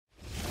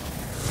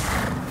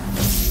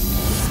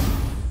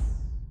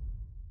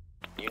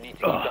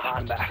Keep the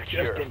hostage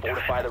secure.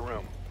 Fortify the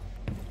room.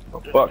 Oh,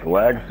 fuck,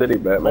 lag city,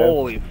 Batman.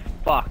 Holy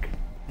fuck.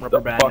 What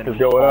the fuck is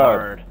going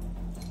on?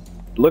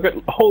 Look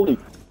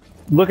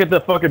at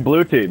the fucking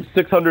blue team,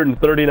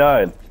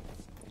 639.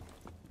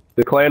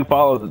 The clan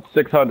follows at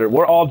 600.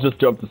 We're all just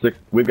jumped to 6.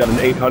 We've got an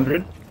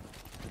 800.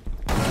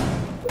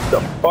 What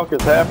the fuck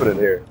is happening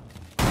here?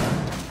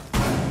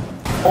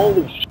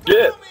 Holy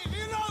shit!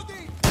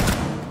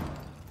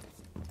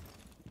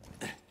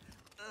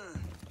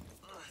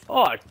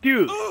 Oh,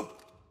 dude!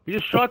 You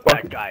just shot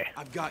that guy.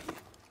 I've got you.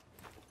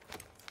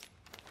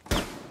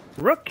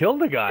 Rook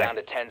killed the guy. Down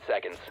to 10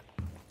 seconds.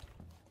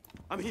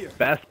 I'm here.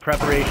 Best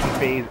preparation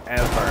phase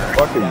ever.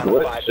 Fucking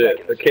glitch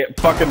shit. I can't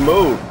fucking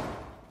move.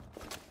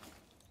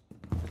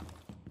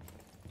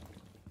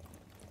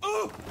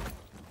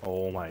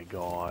 Oh my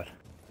god.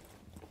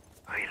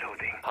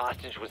 Reloading.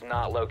 Hostage was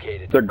not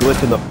located. They're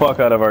glitching the fuck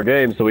out of our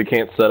game so we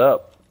can't set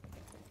up.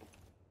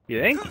 You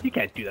think? You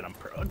can't do that on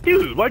pro.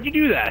 Dude, why'd you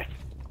do that?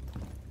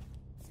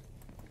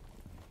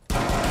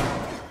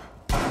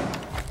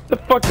 The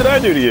fuck did I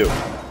do to you?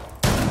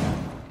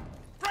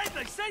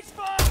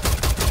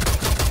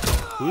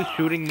 Who's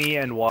shooting me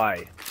and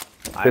why?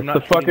 It's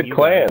the fucking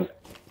clan.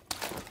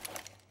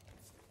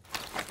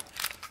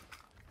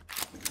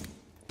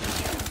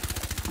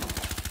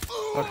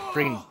 What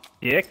freaking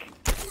dick?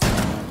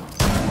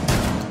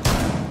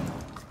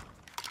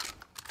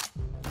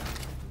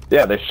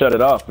 Yeah, they shut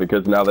it off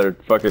because now they're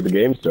fucking the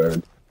game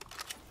started.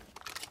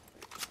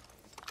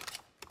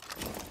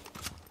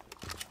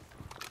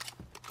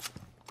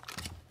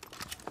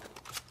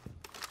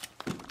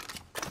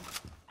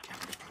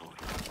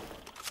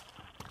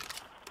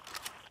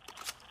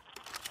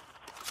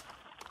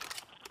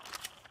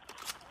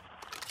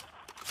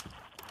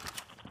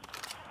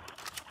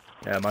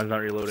 Yeah, mine's not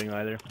reloading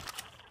either.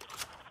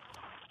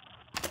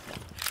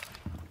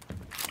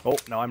 Oh,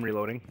 now I'm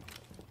reloading.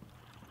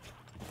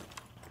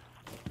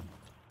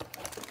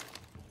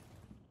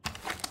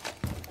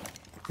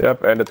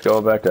 Yep, and it's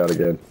going back out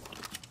again.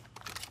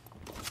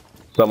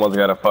 Someone's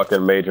got a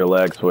fucking major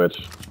lag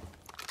switch.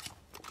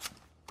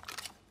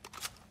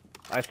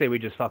 I say we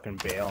just fucking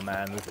bail,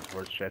 man. This is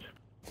worth shit.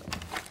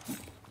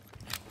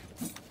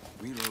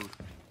 Reload.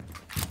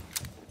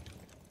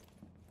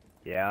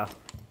 Yeah.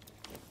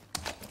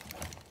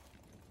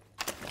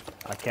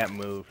 I can't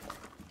move.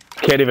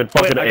 Can't even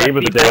fucking aim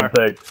with the damn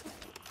thing.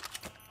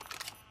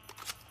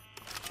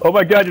 Oh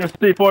my god, your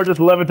C4 just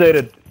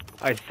levitated.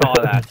 I saw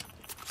that.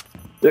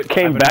 It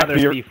came back to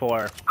your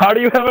C4. How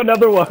do you have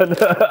another one?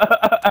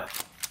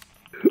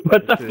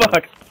 What the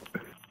fuck?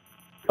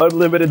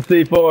 Unlimited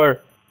C4.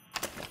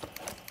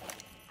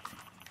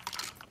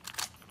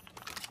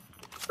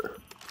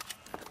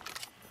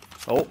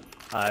 Oh,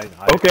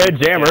 okay,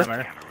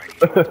 jammer.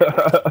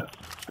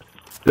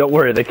 Don't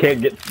worry, they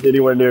can't get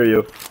anywhere near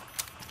you.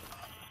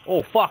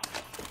 Oh fuck!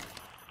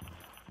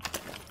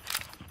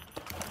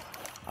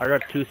 I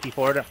got 2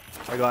 C4.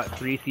 I got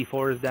 3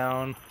 C4s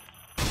down.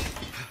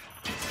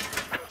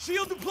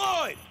 Shield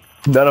deployed.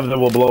 None of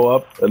them will blow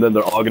up, and then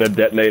they're all gonna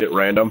detonate at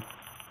random.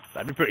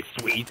 That'd be pretty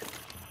sweet.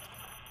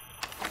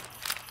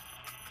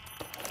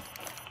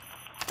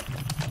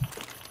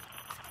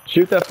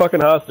 Shoot that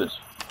fucking hostage.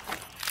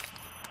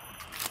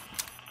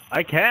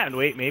 I can.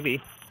 Wait,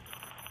 maybe.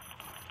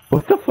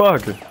 What the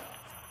fuck?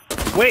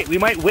 Wait, we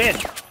might win.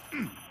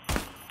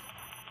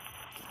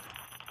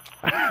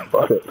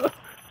 Fuck it.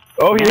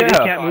 Oh yeah. They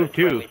can't move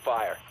too.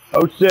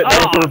 Oh shit! They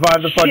have to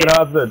revive the fucking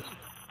hostage.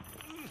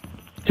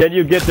 Can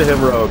you get to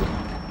him, Rogue?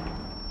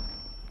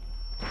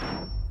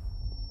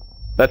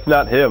 That's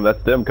not him.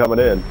 That's them coming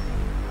in.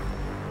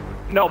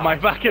 No, my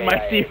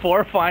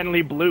C4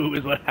 finally blew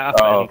is what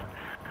happened. Oh.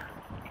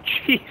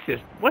 Jesus,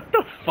 what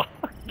the fuck?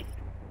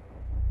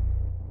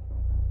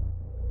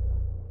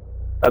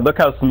 And look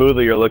how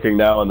smoothly you're looking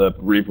now on the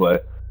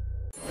replay.